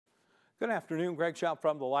Good afternoon, Greg Schaub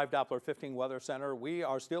from the Live Doppler 15 Weather Center. We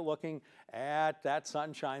are still looking at that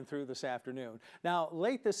sunshine through this afternoon. Now,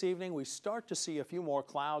 late this evening, we start to see a few more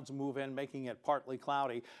clouds move in, making it partly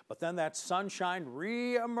cloudy, but then that sunshine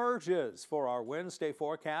re-emerges for our Wednesday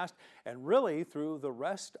forecast and really through the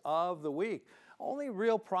rest of the week. Only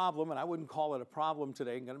real problem, and I wouldn't call it a problem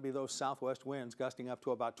today, going to be those southwest winds gusting up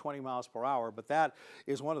to about 20 miles per hour, but that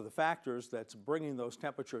is one of the factors that's bringing those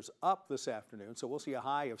temperatures up this afternoon. So we'll see a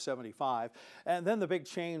high of 75, and then the big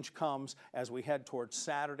change comes as we head towards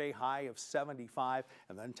Saturday, high of 75,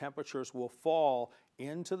 and then temperatures will fall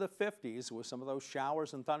into the 50s with some of those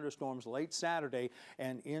showers and thunderstorms late Saturday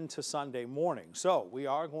and into Sunday morning. So we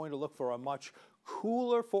are going to look for a much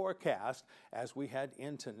cooler forecast as we head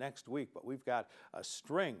into next week, but we've got a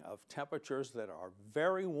string of temperatures that are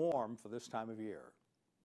very warm for this time of year.